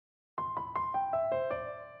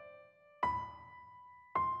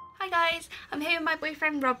guys, I'm here with my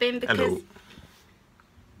boyfriend Robin because Hello.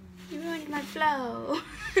 You ruined my flow.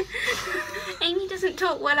 Amy doesn't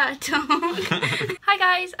talk well at all. Hi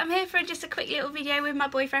guys, I'm here for just a quick little video with my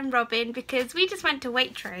boyfriend Robin because we just went to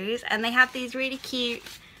Waitrose and they had these really cute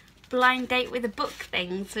blind date with a book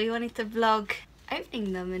things, so we wanted to vlog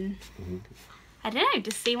opening them and I don't know,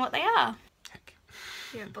 just seeing what they are.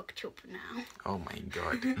 You're a book chopper now. Oh my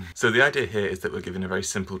god. So the idea here is that we're giving a very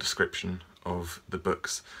simple description of the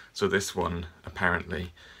books. So this one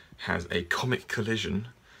apparently has a comic collision,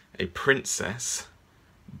 a princess,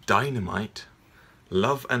 dynamite,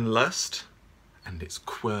 love and lust, and it's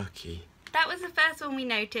quirky. That was the first one we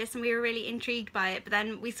noticed and we were really intrigued by it, but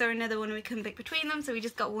then we saw another one and we couldn't pick between them, so we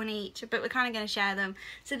just got one each, but we're kind of going to share them.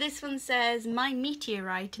 So this one says My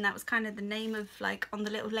Meteorite, and that was kind of the name of, like, on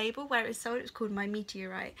the little label where it was sold, it was called My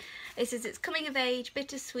Meteorite. It says it's coming of age,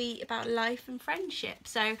 bittersweet, about life and friendship.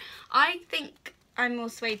 So I think I'm more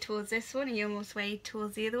swayed towards this one and you're more swayed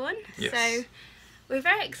towards the other one. Yes. So we're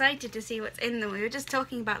very excited to see what's in them. We were just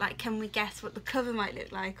talking about, like, can we guess what the cover might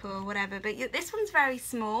look like or whatever, but this one's very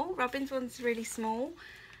small. Robin's one's really small,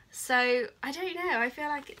 so I don't know. I feel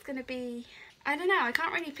like it's going to be, I don't know, I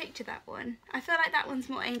can't really picture that one. I feel like that one's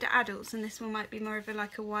more aimed at adults and this one might be more of a,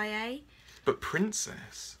 like, a YA. But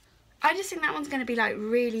princess? I just think that one's going to be, like,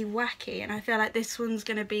 really wacky, and I feel like this one's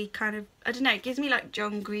going to be kind of, I don't know, it gives me, like,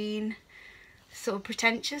 John Green sort of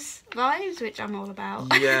pretentious vibes, which I'm all about.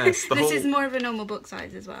 Yes. This is more of a normal book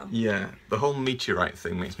size as well. Yeah, the whole meteorite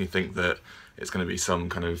thing makes me think that it's going to be some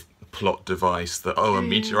kind of plot device that, oh, a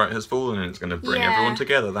meteorite has fallen and it's going to bring everyone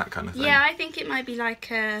together, that kind of thing. Yeah, I think it might be like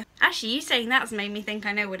a... Actually, you saying that's made me think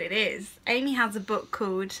I know what it is. Amy has a book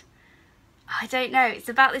called... I don't know, it's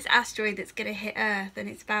about this asteroid that's going to hit Earth and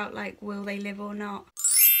it's about, like, will they live or not?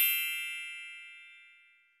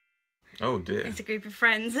 Oh dear. It's a group of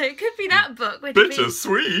friends, so it could be that book.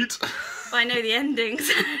 Bittersweet! Well, I know the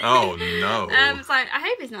endings. Oh no. So I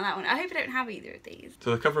hope it's not that one. I hope I don't have either of these.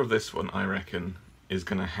 So the cover of this one, I reckon, is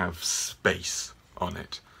going to have space on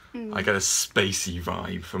it. I get a spacey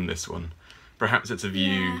vibe from this one. Perhaps it's a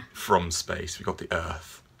view from space. We've got the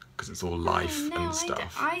Earth, because it's all life and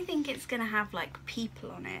stuff. I think it's going to have, like,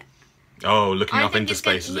 people on it. Oh, looking up into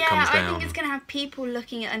space as it comes down. Yeah, I think it's going to have people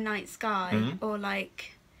looking at a night sky, or,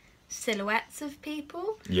 like, silhouettes of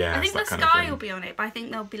people. Yeah, I think the sky will be on it, but I think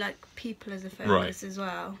there'll be, like, people as a focus as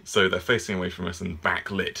well. So they're facing away from us and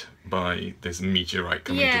backlit by this meteorite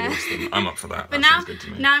coming towards them. I'm up for that. But that sounds good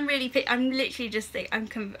to me. Now I'm literally just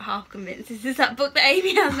half convinced this is that book that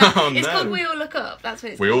Amy has now. Oh, it's no. called We All Look Up. That's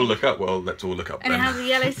what it's We called. All Look Up. Well, let's all look up and then. it has a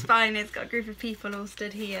yellow spine. It's got a group of people all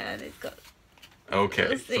stood here, and it's got.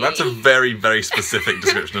 Okay, so that's a very, very specific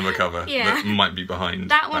description of a cover that might be behind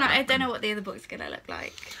that one. I don't know what the other book's gonna look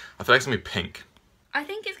like. I feel like it's gonna be pink. I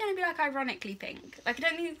think it's gonna be, like, ironically pink. Like, I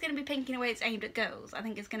don't think it's gonna be pink in a way it's aimed at girls. I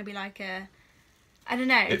think it's gonna be like a, I don't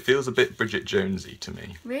know. It feels a bit Bridget Jonesy to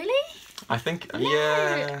me. Really? I think,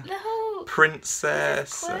 yeah. The whole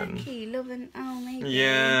princess quirky, love and maybe.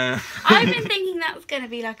 Yeah. I've been thinking that's gonna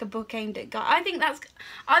be like a book aimed at guys. I think I've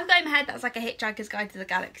got in my head that's like a Hitchhiker's Guide to the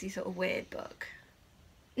Galaxy sort of weird book.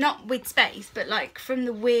 Not with space, but, like, from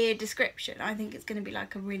the weird description, I think it's gonna be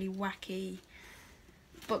like a really wacky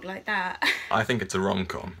book like that. I think it's a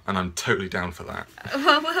rom-com, and I'm totally down for that.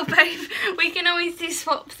 Well, we can always do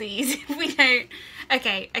swapsies if we don't.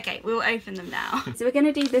 Okay, we'll open them now. So we're going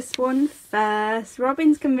to do this one first.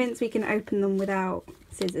 Robin's convinced we can open them without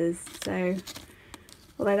scissors, so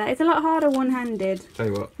although that is a lot harder one-handed. Tell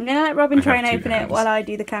you what, I'm going to let Robin try and open it while I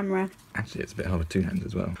do the camera. Actually, it's a bit harder two hands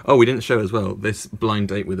as well. Oh, we didn't show as well, this blind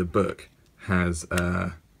date with a book has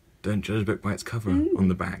don't judge a book by its cover on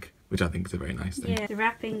the back, which I think is a very nice thing. Yeah, the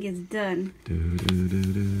wrapping is done.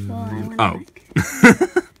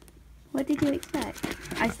 What did you expect?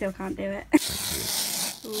 I still can't do it.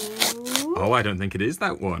 Ooh. Oh, I don't think it is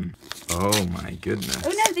that one. Oh my goodness. Oh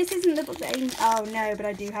no, this isn't the book that Amy... Oh no, but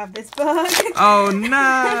I do have this book. Oh no!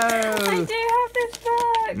 I do have this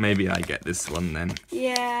book. Maybe I get this one then.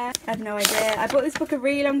 Yeah, I have no idea. I bought this book a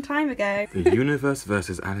really long time ago. The Universe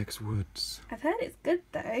versus Alex Woods. I've heard it's good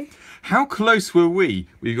though. How close were we?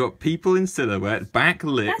 We've got people in silhouette,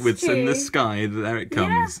 backlit with in the sky. There it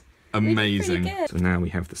comes. Yeah, amazing. So now we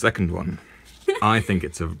have the second one. I think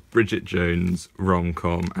it's a Bridget Jones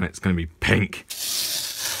rom-com and it's going to be pink.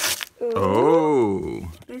 Ooh.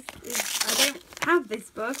 Oh. I don't have this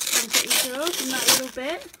book, I'm pretty sure, from that little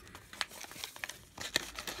bit.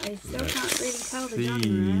 I still can't really tell the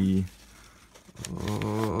genre.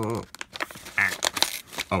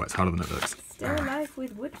 Oh, it's harder than it looks. Still Life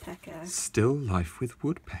with Woodpecker. Still Life with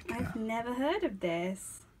Woodpecker. I've never heard of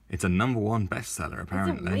this. It's a #1 bestseller,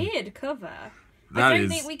 apparently. It's a weird cover. I don't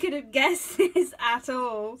think we could have guessed this at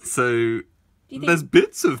all. So, there's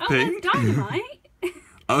bits of pink. Oh, there's dynamite.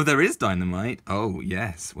 Oh, there is dynamite. Oh,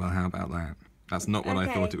 yes. Well, how about that? That's not what I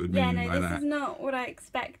thought it would mean by that. This is not what I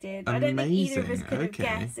expected. I don't think either of us could have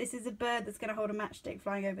guessed. This is a bird that's going to hold a matchstick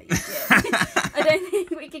flying over Egypt. I don't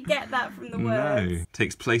think we could get that from the words. No.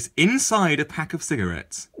 Takes place inside a pack of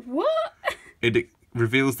cigarettes. What? It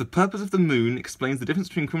reveals the purpose of the moon, explains the difference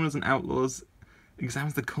between criminals and outlaws,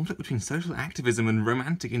 examines the conflict between social activism and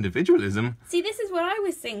romantic individualism. See, this is what I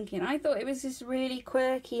was thinking. I thought it was just really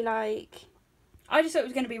quirky, like... I just thought it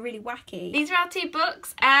was going to be really wacky. These are our 2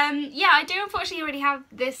 books. Yeah, I do unfortunately already have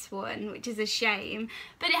this one, which is a shame.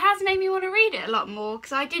 But it has made me want to read it a lot more,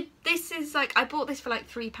 because I bought this for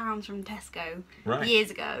like £3 from Tesco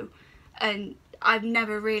years ago. And I've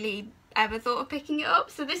never really ever thought of picking it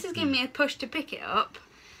up. So this has given me a push to pick it up,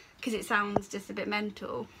 because it sounds just a bit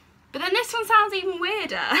mental. But then this one sounds even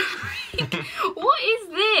weirder. What is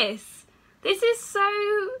this? This is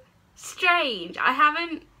so strange. I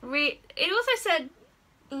haven't read. It also said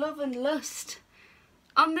love and lust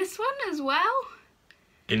on this one as well.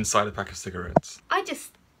 Inside a pack of cigarettes.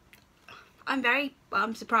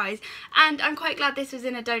 I'm surprised. And I'm quite glad this was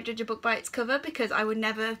in a Don't Judge a Book by its cover, because I would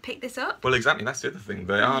never have picked this up. Well, exactly. That's the other thing.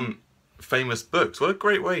 They aren't famous books. What a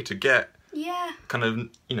great way to get kind of,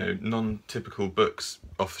 you know, non-typical books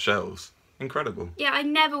off the shelves. Incredible. Yeah, I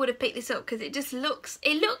never would have picked this up, because it just looks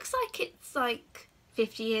like it's like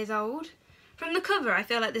 50 years old. From the cover, I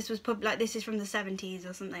feel like this was this is from the 70s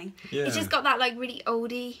or something. Yeah. It's just got that like really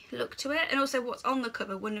oldie look to it, and also what's on the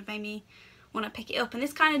cover wouldn't have made me want to pick it up. And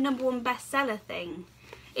this kind of #1 bestseller thing,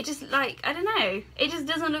 it just like, I don't know, it just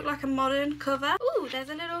doesn't look like a modern cover. Ooh,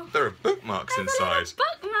 there are bookmarks inside.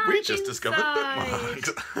 We just discovered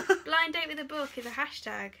bookmarks. Blind date with a book is a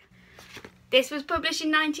hashtag. This was published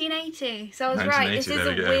in 1980, so I was right. This is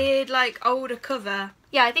a weird, like, older cover.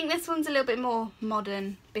 Yeah, I think this one's a little bit more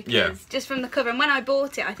modern, because just from the cover, and when I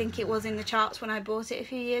bought it, I think it was in the charts when I bought it a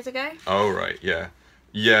few years ago. Oh, right, yeah.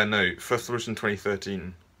 Yeah, no, first published in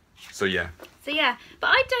 2013, so yeah. But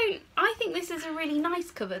I think this is a really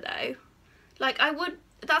nice cover, though. Like,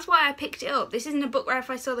 that's why I picked it up. This isn't a book where if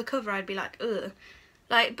I saw the cover, I'd be like, ugh.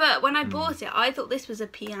 Like, but when I bought it, I thought this was a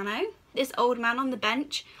piano. This old man on the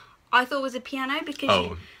bench, I thought was a piano,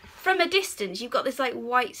 because from a distance you've got this like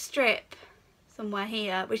white strip somewhere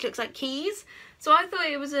here which looks like keys, so I thought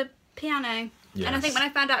it was a piano. Yes. And I think when I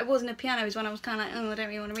found out it wasn't a piano is when I was kind of like, oh, I don't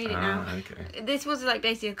really want to read it now. Okay. This was like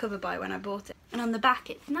basically a cover by when I bought it, and on the back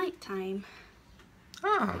it's nighttime,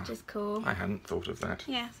 which is cool. I hadn't thought of that.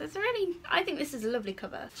 Yeah, so it's I think this is a lovely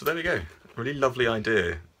cover. So there we go, really lovely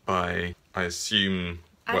idea by, I assume,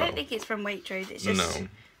 I don't think it's from Waitrose, it's just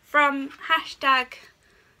from hashtag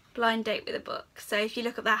Blind Date with a Book. So if you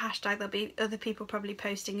look up that hashtag, there'll be other people probably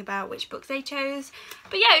posting about which books they chose.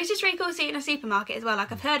 But yeah, it's just really cool to see it in a supermarket as well.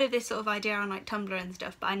 Like, I've heard of this sort of idea on like Tumblr and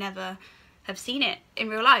stuff, but I never have seen it in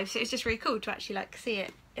real life. So it's just really cool to actually like see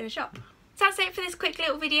it in a shop. So that's it for this quick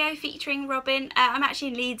little video featuring Robin. I'm actually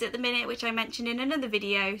in Leeds at the minute, which I mentioned in another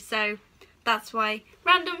video. So that's why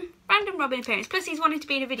random Robin appearance. Plus he's wanted to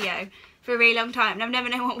be in a video for a really long time, and I've never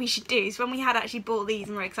known what we should do. So when we had actually bought these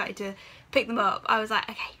and we're excited to pick them up, I was like,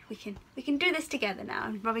 okay, we can do this together now,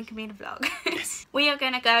 and Robin can be in a vlog. Yes. We are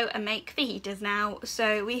going to go and make fajitas now,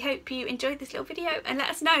 so we hope you enjoyed this little video, and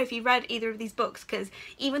let us know if you read either of these books, because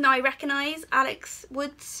even though I recognise Alex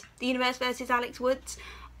Wood's The Universe vs. Alex Wood's,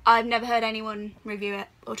 I've never heard anyone review it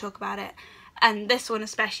or talk about it, and this one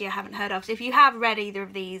especially I haven't heard of. So if you have read either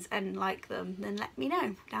of these and like them, then let me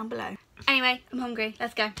know down below. Anyway, I'm hungry,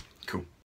 let's go. Cool.